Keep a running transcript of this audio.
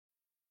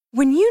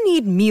When you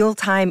need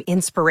mealtime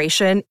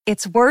inspiration,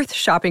 it's worth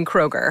shopping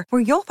Kroger,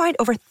 where you'll find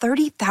over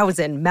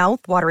 30,000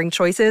 mouth-watering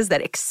choices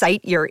that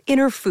excite your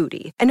inner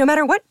foodie. And no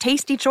matter what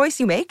tasty choice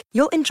you make,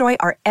 you'll enjoy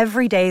our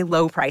everyday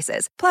low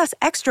prices, plus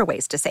extra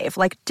ways to save,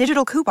 like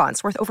digital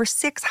coupons worth over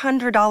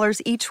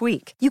 $600 each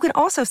week. You can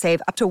also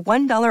save up to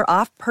 $1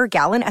 off per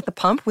gallon at the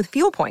pump with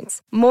fuel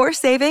points. More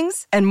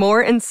savings and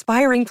more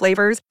inspiring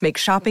flavors make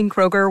shopping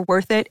Kroger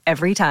worth it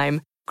every time.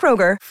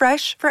 Kroger,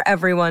 fresh for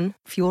everyone.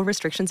 Fuel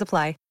restrictions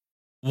apply.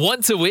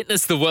 Want to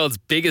witness the world's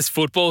biggest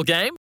football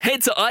game?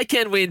 Head to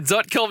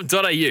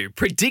iCanWin.com.au,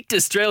 predict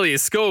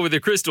Australia's score with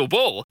a crystal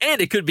ball, and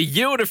it could be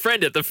you and a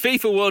friend at the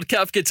FIFA World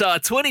Cup Qatar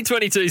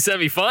 2022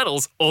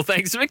 semi-finals, all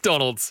thanks to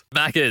McDonald's.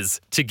 Maccas,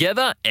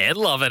 together and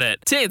loving it.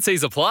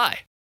 TNCs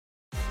apply.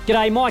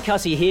 G'day, Mike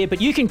Hussey here, but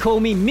you can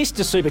call me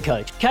Mr.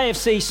 Supercoach.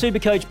 KFC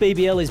Supercoach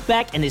BBL is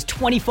back and there's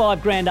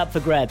 25 grand up for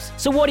grabs.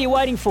 So what are you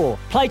waiting for?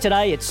 Play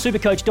today at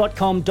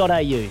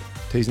supercoach.com.au.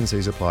 T's and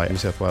C's apply. New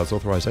South Wales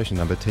authorisation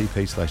number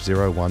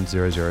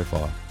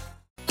TP/01005.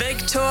 Big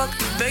talk,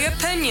 big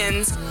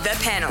opinions, the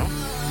panel.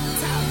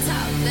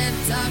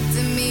 Talk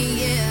to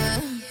me,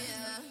 yeah.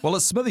 Well,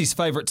 it's Smithy's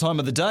favourite time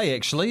of the day,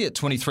 actually, at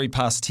 23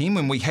 past 10,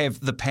 when we have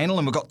the panel,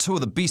 and we've got two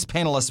of the best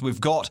panellists we've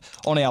got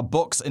on our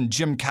books, and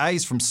Jim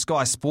Kays from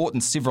Sky Sport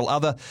and several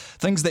other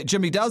things that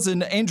Jimmy does,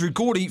 and Andrew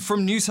Gordy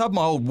from News Hub,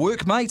 my old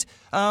workmate.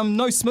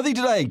 No Smithy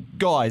today,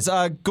 guys.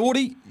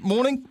 Gordy,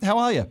 morning, how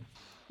are you?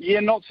 Yeah,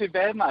 not too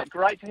bad, mate.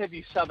 Great to have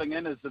you subbing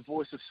in as the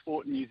voice of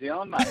sport in New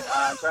Zealand, mate.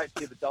 Great to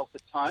hear the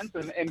dulcet tones,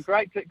 and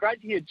great to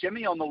hear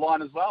Jimmy on the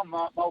line as well,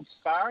 my old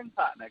sparring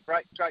partner.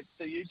 Great to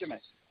see you, Jimmy.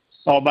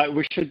 Oh, mate,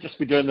 we should just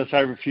be doing this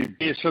over a few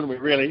beers, shouldn't we,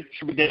 really?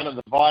 Should we down at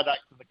the viaduct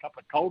with a couple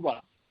of cold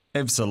ones?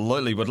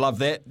 Absolutely, would love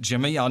that,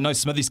 Jimmy. I know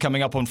Smithy's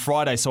coming up on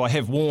Friday, so I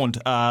have warned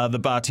the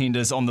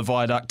bartenders on the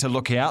viaduct to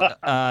look out.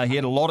 He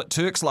had a lot at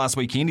Turks last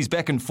weekend. He's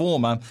back in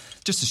form.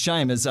 Just a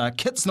shame his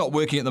kit's not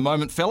working at the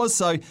moment, fellas,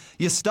 so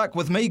you're stuck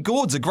with me.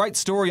 Gord's a great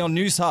story on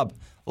News Hub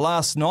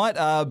last night,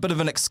 a bit of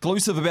an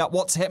exclusive about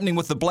what's happening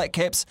with the Black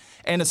Caps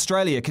and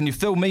Australia. Can you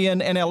fill me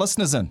in and our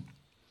listeners in?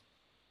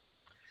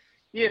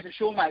 Yeah, for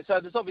sure, mate. So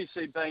there's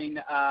obviously been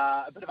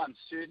a bit of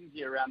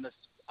uncertainty around this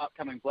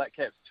upcoming Black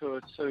Caps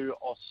tour to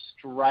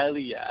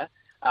Australia,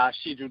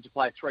 scheduled to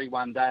play 3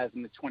 one-days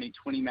in the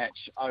 2020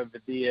 match over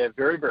there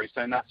very, very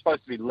soon. They're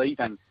supposed to be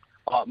leaving,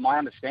 my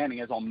understanding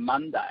is on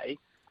Monday.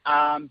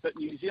 But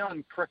New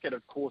Zealand Cricket,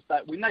 of course,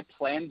 when they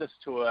planned this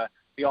tour,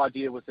 the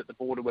idea was that the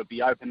border would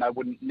be open. They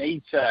wouldn't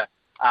need to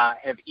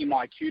have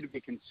MIQ to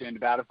be concerned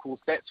about. Of course,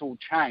 that's all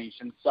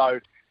changed. And so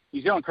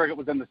New Zealand Cricket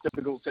was in this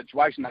difficult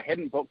situation. They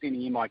hadn't booked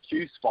any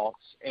MIQ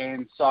spots,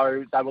 and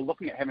so they were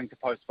looking at having to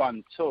postpone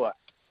the tour.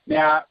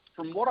 Now,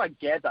 from what I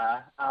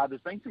gather,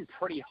 there's been some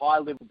pretty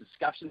high-level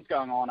discussions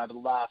going on over the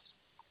last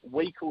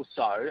week or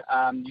so.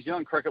 New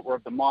Zealand Cricket were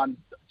of the mind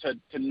to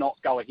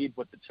not go ahead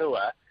with the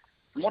tour.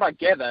 From what I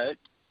gather,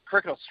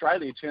 Cricket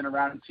Australia turned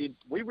around and said,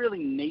 we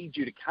really need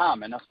you to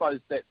come. And I suppose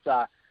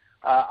that's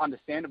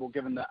understandable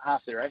given that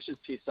half their Ashes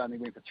tests only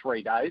went for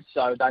 3 days.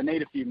 So they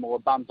need a few more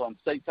bums on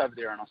seats over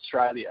there in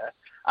Australia.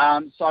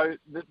 So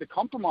the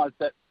compromise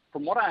that,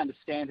 from what I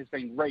understand, has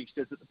been reached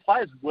is that the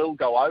players will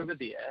go over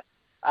there.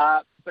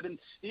 But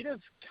instead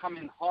of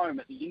coming home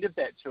at the end of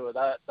that tour,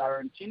 they're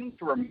intending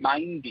to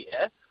remain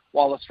there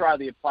while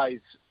Australia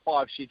plays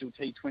 5 scheduled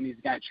T20s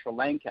against Sri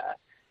Lanka.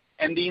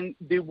 And then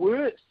there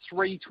were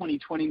 3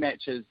 2020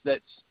 matches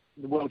that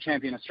the world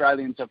champion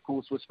Australians, of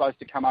course, were supposed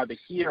to come over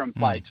here and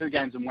play 2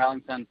 games in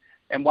Wellington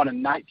and 1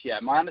 in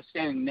Napier. My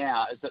understanding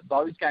now is that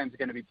those games are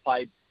going to be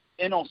played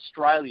in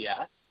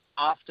Australia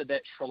after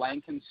that Sri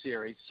Lankan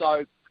series.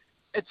 So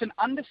it's an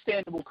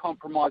understandable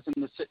compromise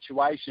in the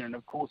situation. And,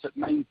 of course, it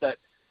means that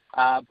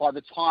by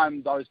the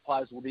time those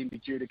players will then be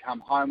due to come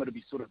home, it'll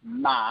be sort of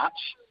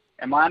March.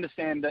 And my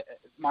understanding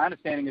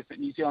is that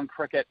New Zealand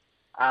Cricket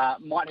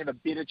might have a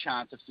better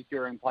chance of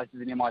securing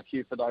places in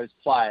MIQ for those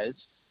players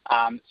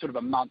sort of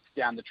a month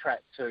down the track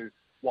to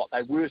what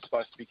they were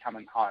supposed to be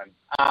coming home.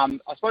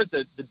 I suppose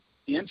the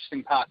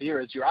interesting part there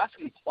is you're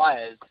asking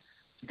players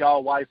to go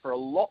away for a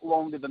lot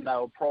longer than they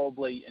were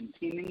probably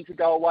intending to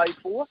go away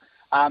for,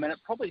 and it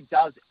probably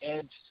does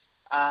add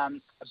a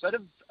bit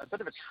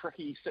of a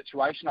tricky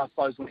situation, I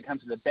suppose, when it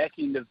comes to the back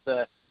end of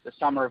the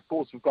summer. Of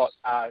course, we've got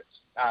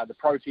the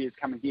Proteas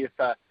coming here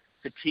for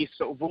tests,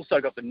 but we've also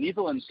got the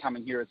Netherlands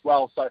coming here as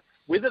well. So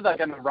whether they're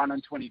going to run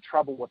into any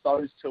trouble with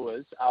those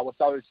tours, with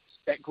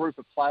that group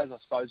of players, I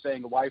suppose,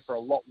 being away for a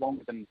lot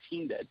longer than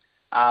intended,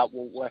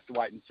 we'll have to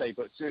wait and see.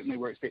 But certainly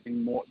we're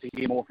expecting to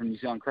hear more from New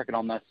Zealand Cricket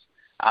on this,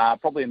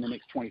 probably in the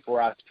next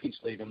 24 hours,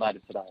 potentially even later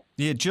today.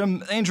 Yeah,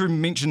 Jim, Andrew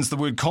mentions the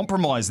word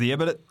compromise there,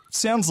 but it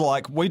sounds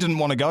like we didn't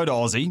want to go to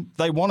Aussie.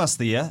 They want us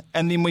there,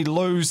 and then we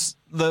lose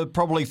the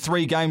probably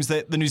 3 games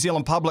that the New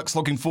Zealand public's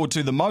looking forward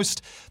to the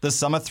most this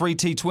summer, 3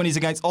 T20s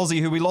against Aussie,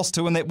 who we lost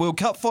to in that World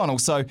Cup final.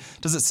 So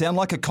does it sound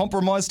like a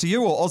compromise to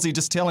you, or Aussie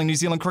just telling New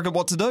Zealand Cricket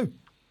what to do?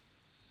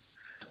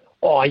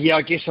 Oh, yeah,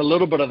 I guess a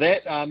little bit of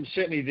that.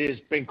 Certainly there's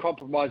been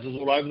compromises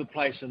all over the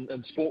place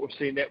in sport. We've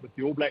seen that with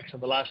the All Blacks in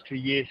the last 2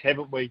 years,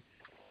 haven't we?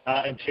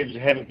 in terms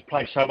of having to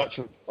play so much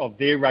of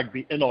their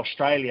rugby in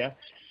Australia.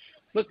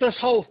 But this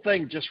whole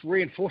thing just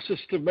reinforces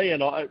to me,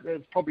 and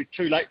it's probably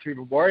too late to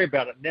even worry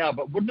about it now,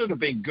 but wouldn't it have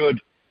been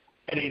good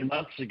 18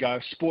 months ago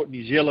if Sport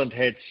New Zealand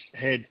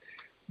had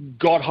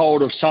got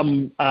hold of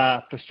some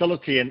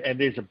facility, and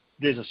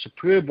there's a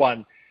superb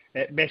one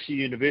at Massey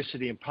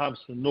University in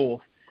Palmerston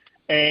North,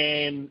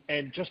 and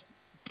just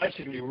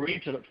basically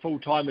rented it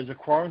full-time as a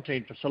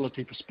quarantine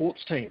facility for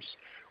sports teams,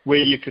 where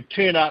you could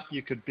turn up,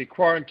 you could be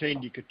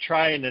quarantined, you could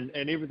train, and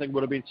everything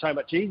would have been so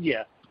much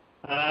easier.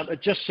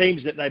 It just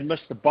seems that they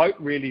missed the boat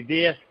really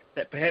there,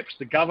 that perhaps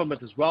the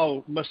government as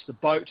well missed the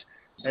boat,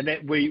 and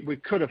that we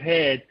could have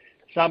had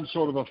some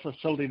sort of a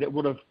facility that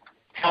would have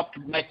helped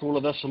make all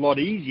of this a lot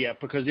easier,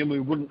 because then we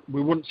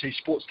wouldn't see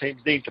sports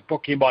teams need to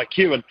book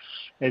MIQ. And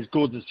as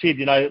Gordon has said,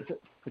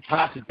 it's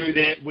hard to do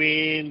that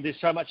when there's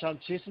so much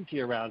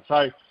uncertainty around.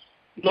 So,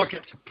 look,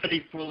 it's a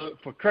pity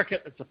for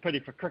cricket. It's a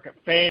pity for cricket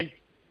fans.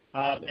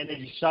 And as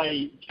you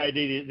say,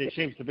 KD, there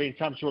seems to be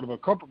some sort of a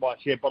compromise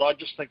here, but I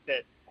just think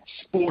that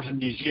sport in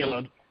New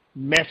Zealand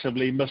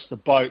massively missed the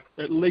boat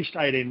at least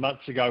 18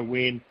 months ago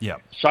when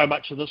so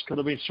much of this could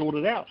have been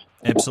sorted out.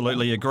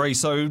 Absolutely agree.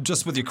 So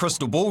just with your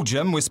crystal ball,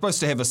 Jim, we're supposed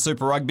to have a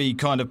Super Rugby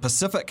kind of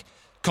Pacific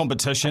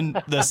competition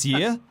this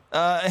year.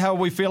 How are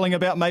we feeling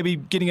about maybe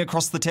getting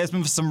across the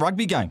Tasman for some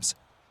rugby games?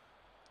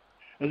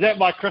 Is that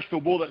my crystal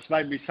ball that's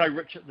made me so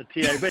rich at the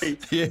TAB?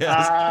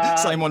 Yeah,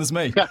 same one as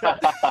me.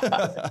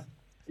 Yeah.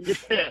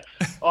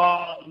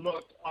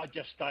 Look, I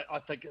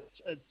think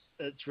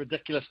it's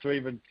ridiculous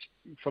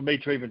for me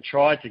to even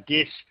try to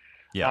guess.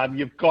 Yeah.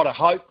 You've got to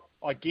hope,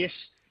 I guess.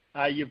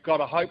 You've got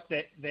to hope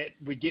that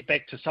we get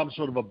back to some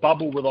sort of a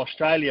bubble with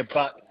Australia,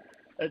 but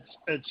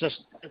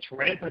it's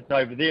rampant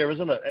over there,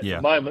 isn't it? At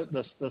the moment,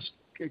 this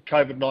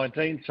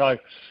COVID-19. So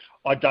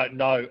I don't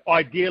know.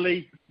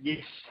 Ideally,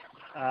 yes,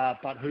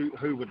 but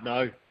who would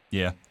know?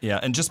 Yeah.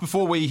 And just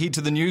before we head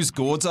to the news,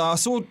 Gords, I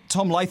saw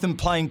Tom Latham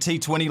playing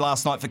T20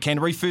 last night for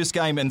Canterbury, first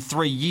game in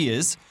 3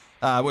 years,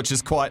 which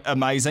is quite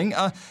amazing.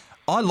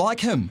 I like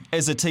him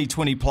as a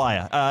T20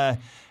 player.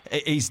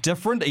 He's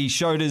different. He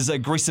showed his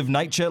aggressive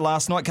nature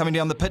last night, coming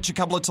down the pitch a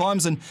couple of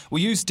times, and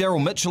we used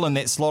Daryl Mitchell in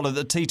that slot of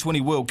the T20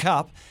 World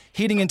Cup.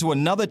 Heading into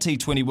another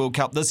T20 World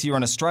Cup this year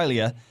in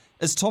Australia,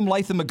 is Tom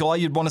Latham a guy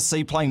you'd want to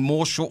see playing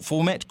more short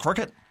format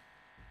cricket?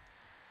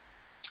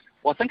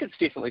 Well, I think it's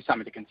definitely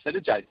something to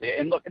consider, JC.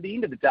 And look, at the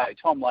end of the day,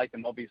 Tom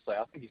Latham, obviously,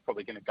 I think he's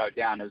probably going to go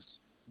down as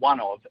one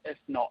of, if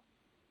not,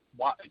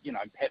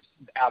 perhaps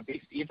our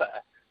best ever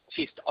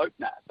Test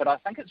opener. But I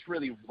think it's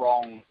really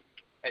wrong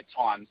at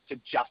times to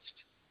just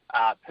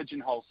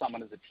pigeonhole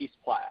someone as a Test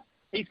player.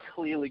 He's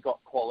clearly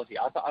got quality.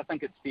 I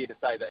think it's fair to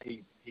say that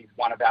he's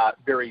one of our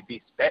very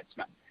best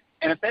batsmen.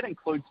 And if that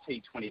includes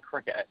T20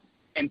 cricket,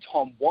 and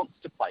Tom wants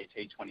to play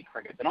T20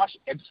 cricket, then I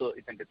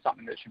absolutely think it's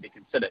something that should be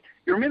considered.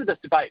 You remember this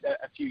debate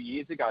a few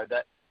years ago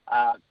that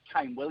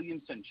Kane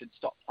Williamson should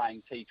stop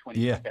playing T20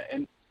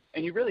 cricket.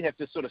 And you really have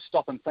to sort of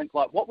stop and think,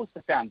 like, what was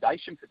the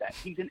foundation for that?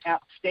 He's an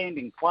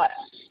outstanding player.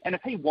 And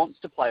if he wants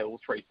to play all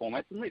three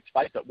formats, and let's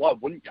face it, why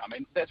wouldn't you? I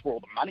mean, that's where all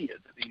the money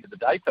is at the end of the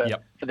day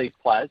for these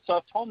players. So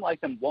if Tom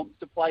Latham wants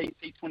to play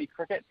T20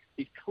 cricket,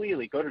 he's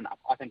clearly good enough.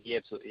 I think he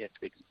absolutely has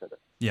to be considered.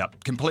 Yeah,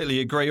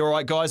 completely agree. All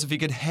right, guys, if you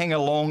could hang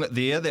along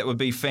there, that would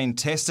be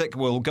fantastic.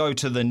 We'll go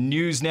to the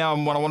news now,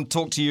 and what I want to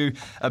talk to you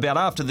about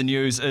after the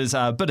news is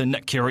a bit of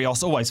Nick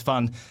Kyrgios. Always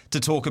fun to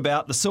talk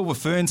about the Silver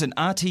Ferns and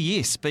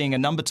RTS being a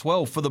number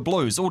 12 for the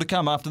Blues. All to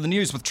come after the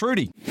news with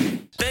Trudy.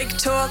 Big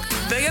talk,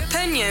 big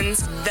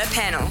opinions, the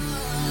panel.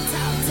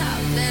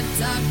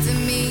 Talk to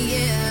me,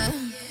 yeah.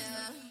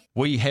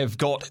 We have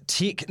got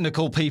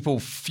technical people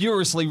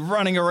furiously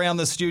running around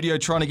the studio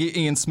trying to get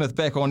Ian Smith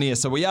back on air.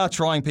 So we are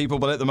trying, people,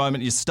 but at the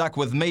moment you're stuck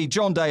with me,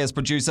 John Day as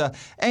producer,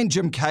 and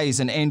Jim Kays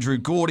and Andrew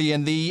Gordy.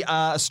 And the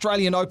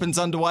Australian Open's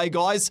underway,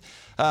 guys.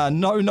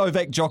 No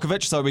Novak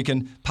Djokovic, so we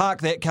can park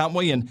that, can't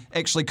we, and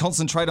actually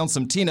concentrate on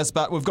some tennis.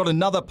 But we've got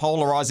another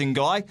polarising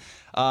guy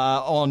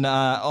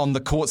on the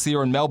courts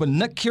there in Melbourne,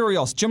 Nick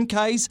Kyrgios. Jim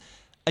Kays,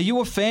 are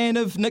you a fan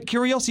of Nick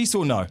Kyrgios, yes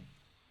or no?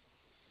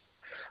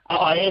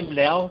 I am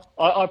now.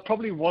 I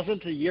probably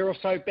wasn't a year or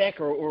so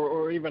back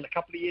or even a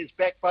couple of years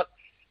back, but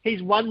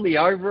he's won me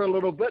over a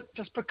little bit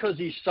just because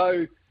he's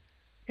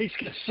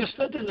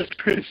consistent in his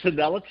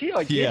personality,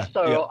 I guess.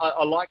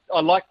 I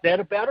like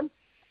that about him.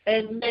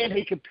 And man,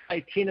 he can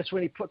play tennis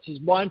when he puts his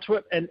mind to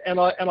it. And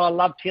I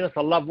love tennis.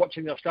 I love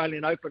watching the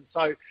Australian Open.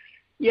 So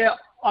yeah,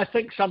 I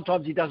think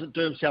sometimes he doesn't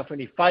do himself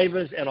any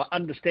favours, and I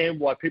understand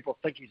why people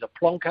think he's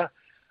a plonker.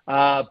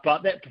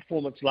 But that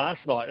performance last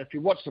night, if you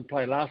watched him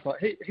play last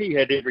night, he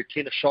had every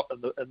tennis shot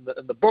in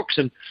the books.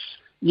 And,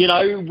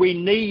 we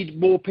need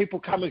more people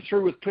coming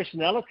through with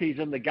personalities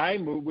in the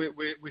game. We're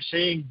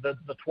seeing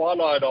the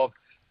twilight of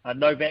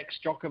Novak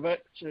Djokovic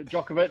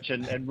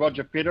and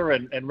Roger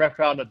Federer and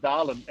Rafael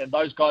Nadal and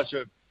those guys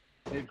who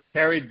have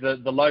carried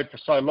the load for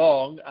so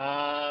long.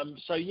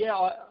 So,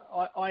 yeah,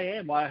 I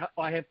am. I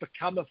have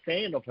become a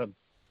fan of him.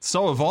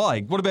 So have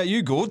I. What about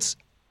you, Gords?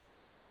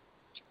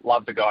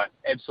 love the guy.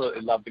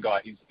 Absolutely love the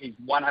guy. He's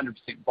 100%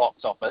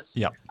 box office.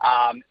 Yeah.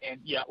 And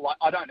yeah, like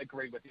I don't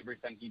agree with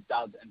everything he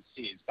does and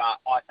says, but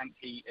I think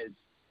he is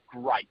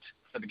great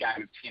for the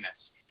game of tennis.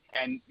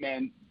 And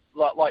man,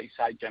 like you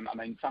say, Jim, I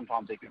mean,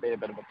 sometimes he can be a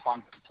bit of a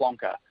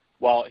plonker.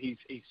 Well, he's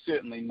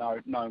certainly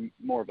no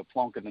more of a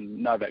plonker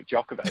than Novak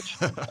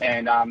Djokovic.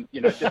 And,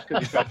 just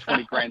because you've got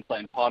 20 Grand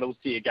Slam titles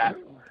to your game,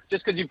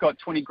 just because you've got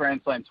 20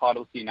 Grand Slam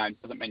titles to your name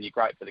doesn't mean you're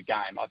great for the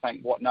game. I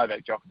think what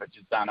Novak Djokovic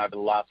has done over the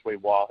last wee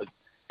while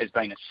has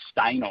been a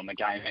stain on the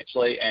game,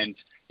 actually. And,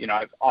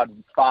 I'd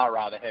far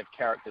rather have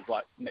characters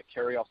like Nick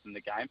Kyrgios in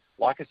the game.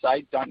 Like I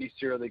say, don't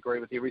necessarily agree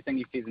with everything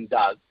he says and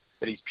does,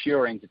 but he's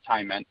pure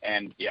entertainment.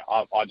 And, yeah,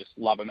 I just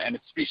love him, and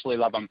especially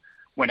love him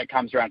when it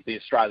comes around to the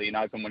Australian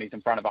Open, when he's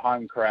in front of a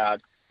home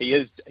crowd. He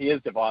is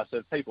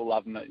divisive. People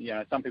love him.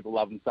 Some people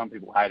love him, some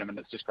people hate him, and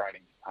it's just great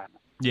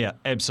entertainment. Yeah,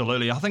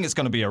 absolutely. I think it's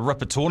going to be a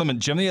ripper tournament,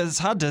 Jimmy. It's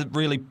hard to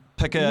really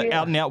pick a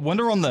out-and-out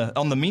winner on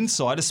the men's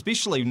side,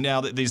 especially now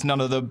that there's none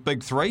of the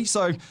big three.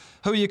 So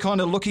who are you kind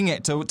of looking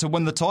at to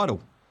win the title?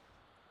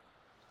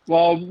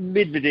 Well,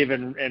 Medvedev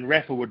and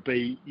Rafa would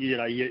be,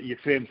 your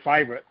firm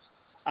favourites.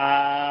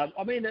 Here's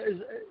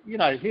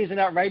an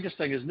outrageous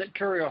thing. Is Nick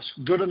Kyrgios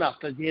good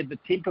enough? Does he have the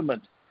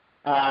temperament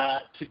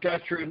to go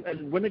through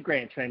and win a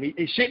Grand Slam?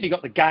 He's certainly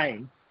got the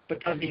game, but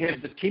does he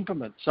have the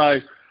temperament? So,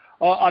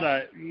 I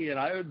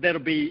don't. That'll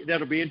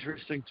be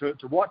interesting to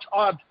watch.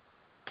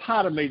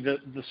 Part of me, the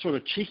sort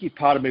of cheeky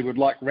part of me, would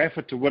like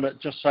Rafa to win it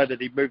just so that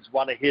he moves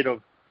one ahead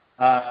of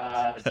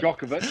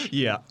Djokovic.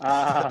 Yeah.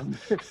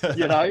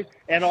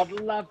 And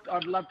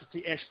I'd love to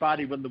see Ash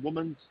Barty win the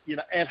women's,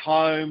 at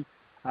home.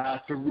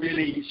 To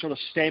really sort of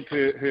stamp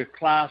her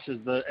class as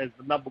the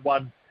number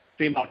one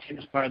female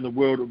tennis player in the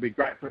world. It would be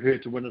great for her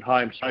to win at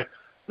home. So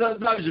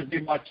those would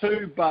be my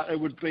two, but it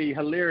would be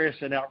hilarious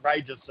and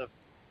outrageous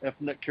if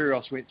Nick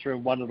Kyrgios went through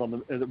and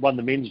won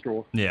the men's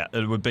draw. Yeah,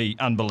 it would be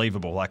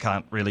unbelievable. I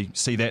can't really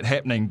see that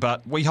happening,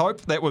 but we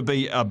hope that would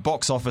be a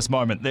box office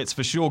moment, that's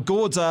for sure.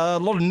 Gord's, a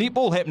lot of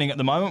netball happening at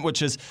the moment,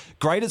 which is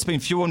great. It's been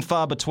few and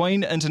far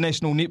between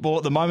international netball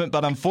at the moment,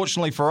 but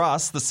unfortunately for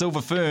us, the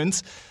Silver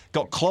Ferns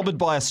got clobbered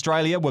by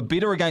Australia, were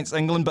better against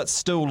England, but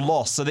still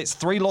lost. So that's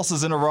 3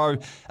 losses in a row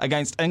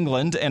against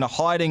England and a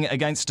hiding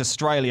against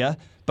Australia.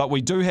 But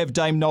we do have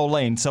Dame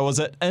Nolene. So is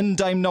it in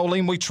Dame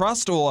Nolene we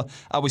trust, or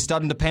are we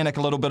starting to panic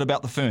a little bit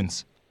about the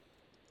Ferns?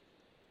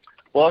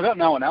 Well, I've got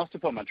no one else to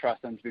put my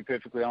trust in, to be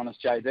perfectly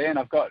honest, JD,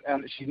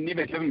 and she's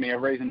never given me a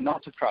reason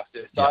not to trust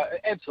her. So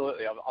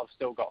absolutely, I've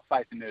still got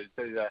faith in her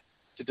to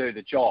do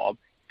the job.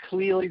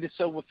 Clearly, the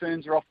Silver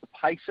Ferns are off the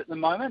pace at the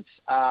moment,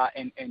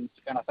 and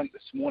I think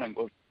this morning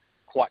we've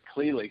quite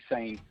clearly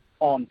seen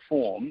on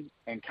form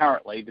and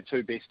currently the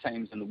two best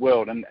teams in the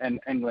world, in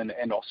England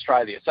and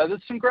Australia. So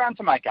there's some ground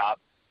to make up,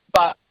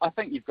 but I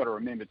think you've got to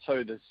remember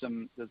too, there's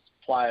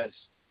players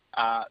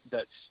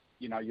that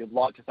you'd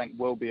like to think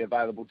will be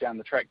available down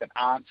the track that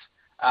aren't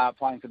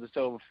playing for the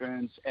Silver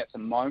Ferns at the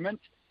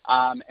moment,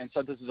 and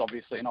so this is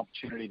obviously an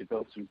opportunity to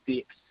build some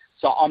depth.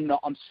 So I'm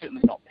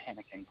certainly not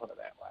panicking, put it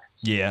that way.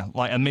 Yeah,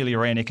 like Amelia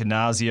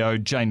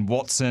Annick-Inazio, Jane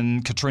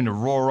Watson, Katrina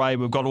Rore.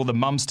 We've got all the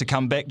mums to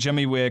come back,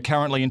 Jimmy. We're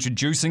currently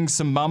introducing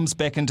some mums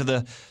back into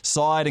the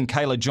side, and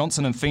Kayla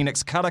Johnson and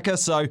Phoenix Karaka.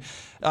 So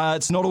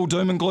it's not all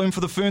doom and gloom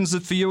for the Ferns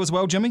for you as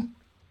well, Jimmy?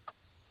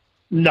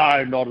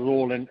 No, not at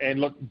all. And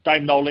look,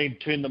 Dame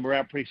Nolene turned them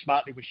around pretty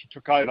smartly when she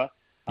took over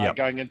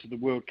going into the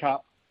World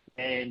Cup.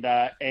 And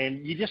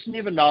you just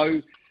never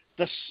know,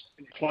 this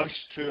close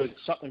to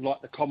something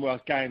like the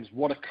Commonwealth Games,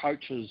 what a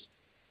coach is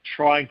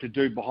trying to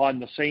do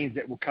behind the scenes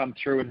that will come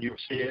through, and you'll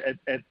see it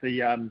at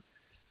the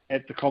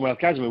Commonwealth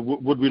Games. I mean,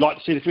 would we like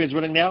to see the Ferns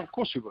winning now? Of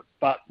course we would.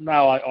 But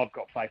no, I've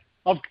got faith.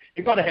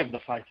 You've got to have the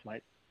faith,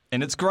 mate.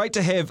 And it's great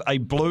to have a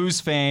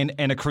Blues fan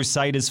and a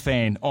Crusaders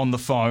fan on the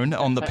phone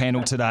on the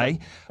panel today.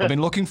 I've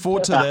been looking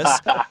forward to this.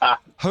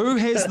 Who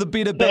has the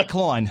better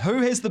backline?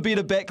 Who has the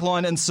better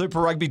backline in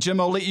Super Rugby?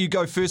 Jim, I'll let you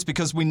go first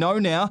because we know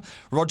now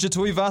Roger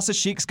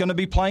Tuivasa-Sheck's going to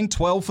be playing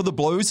 12 for the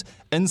Blues,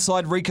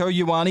 inside Rieko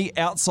Ioane,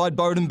 outside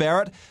Beauden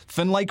Barrett,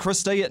 Finlay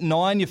Christie at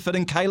 9, you're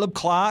fitting Caleb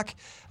Clark,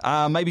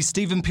 maybe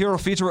Stephen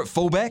Perofeta at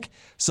fullback.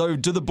 So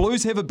do the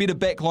Blues have a better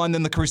backline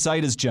than the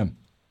Crusaders, Jim?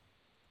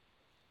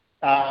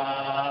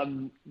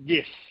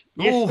 Yes.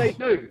 Yes, they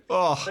do.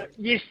 Oh.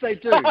 Yes, they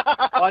do.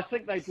 I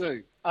think they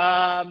do.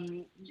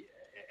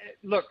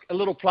 Look, a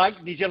little plug,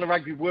 New Zealand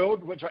Rugby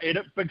World, which I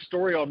edit, big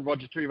story on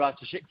Roger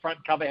Tuivasa-Sheck, front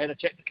cover, had a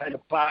chat to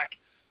Caleb Clark,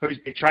 who's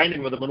been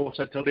training with him, and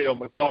also to Leon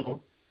McDonald.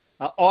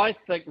 I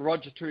think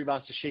Roger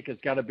Tuivasa-Sheck is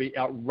going to be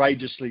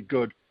outrageously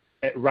good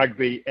at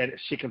rugby and at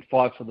second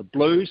five for the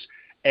Blues.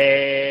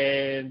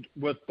 And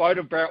with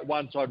Beauden Barrett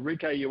one side,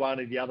 Rieko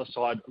Ioane the other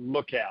side,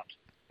 look out.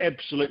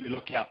 Absolutely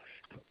look out.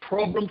 The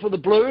problem for the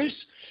Blues,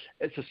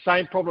 it's the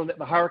same problem that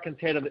the Hurricanes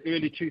had in the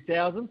early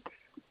 2000s.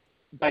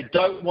 They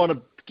don't want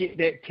to get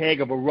that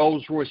tag of a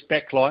Rolls-Royce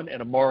backline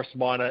and a Morris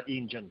Minor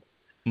engine.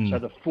 So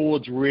the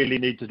forwards really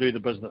need to do the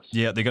business.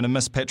 Yeah, they're going to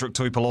miss Patrick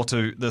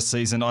Tuipulotu this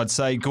season, I'd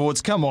say.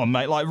 Gords, come on,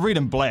 mate. Like, red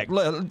and black.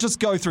 Just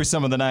go through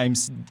some of the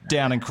names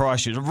down in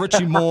Christchurch.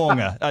 Richie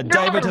Moonga,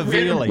 David Havili.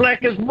 Red and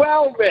black as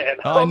well, man.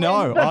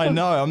 I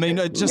know. I mean,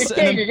 it's just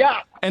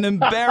an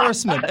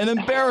embarrassment. An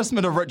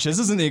embarrassment of riches,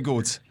 isn't there,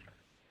 Gords?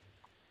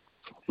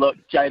 Look,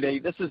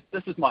 JD, this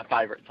is my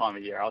favourite time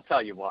of year. I'll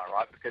tell you why,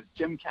 right? Because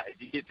Jim Cage,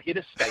 he gets hit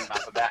a steam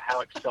up about how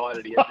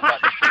excited he is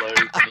about the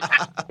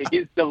Blues. He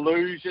gets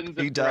delusions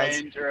of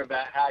grandeur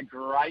about how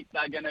great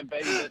they're going to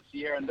be this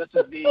year, and this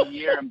is their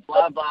year, and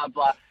blah, blah,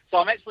 blah. So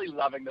I'm actually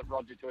loving that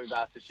Roger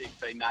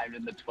Tuivasa-Sheck's been named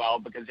in the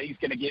 12 because he's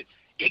going to get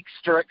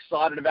extra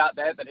excited about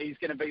that he's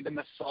going to be the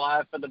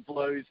messiah for the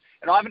Blues.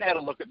 And I haven't had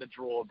a look at the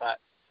draw, but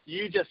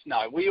you just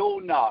know, we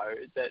all know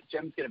that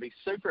Jim's going to be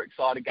super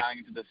excited going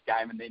into this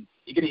game, and then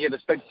you're going to hear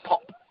this big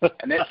pop,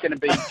 and that's going to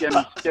be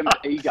Jim's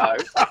ego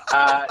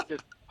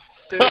just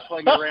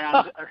circling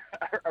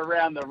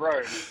around the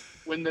room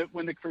when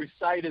the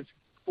Crusaders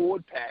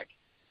forward pack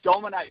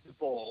dominate the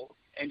ball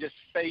and just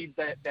feed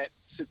that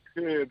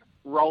superb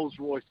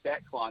Rolls-Royce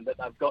backline that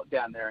they've got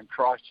down there in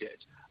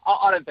Christchurch.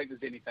 I don't think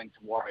there's anything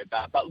to worry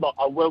about. But look,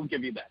 I will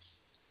give you this.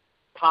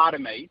 Part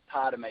of me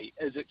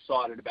is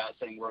excited about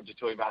seeing Roger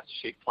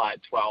Tuivasa-Sheck play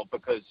at 12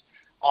 because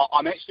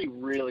I'm actually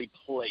really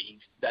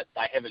pleased that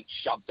they haven't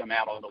shoved him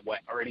out on the wing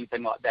or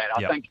anything like that.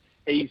 I think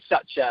he's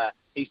such a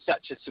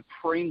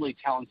supremely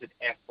talented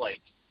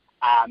athlete,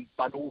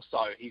 but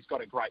also he's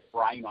got a great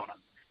brain on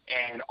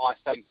him. And I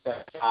think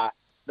that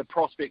the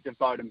prospect of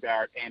Beauden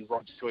Barrett and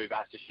Roger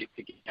Tuivasa-Sheck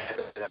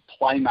together,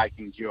 a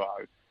playmaking duo,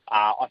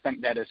 I think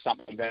that is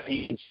something that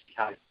he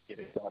can't get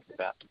excited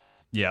about.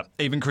 Yeah,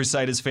 even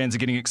Crusaders fans are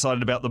getting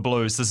excited about the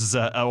Blues. This is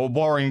a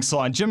worrying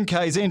sign. Jim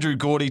Kays, Andrew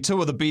Gordy, two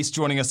of the best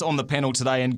joining us on the panel today. And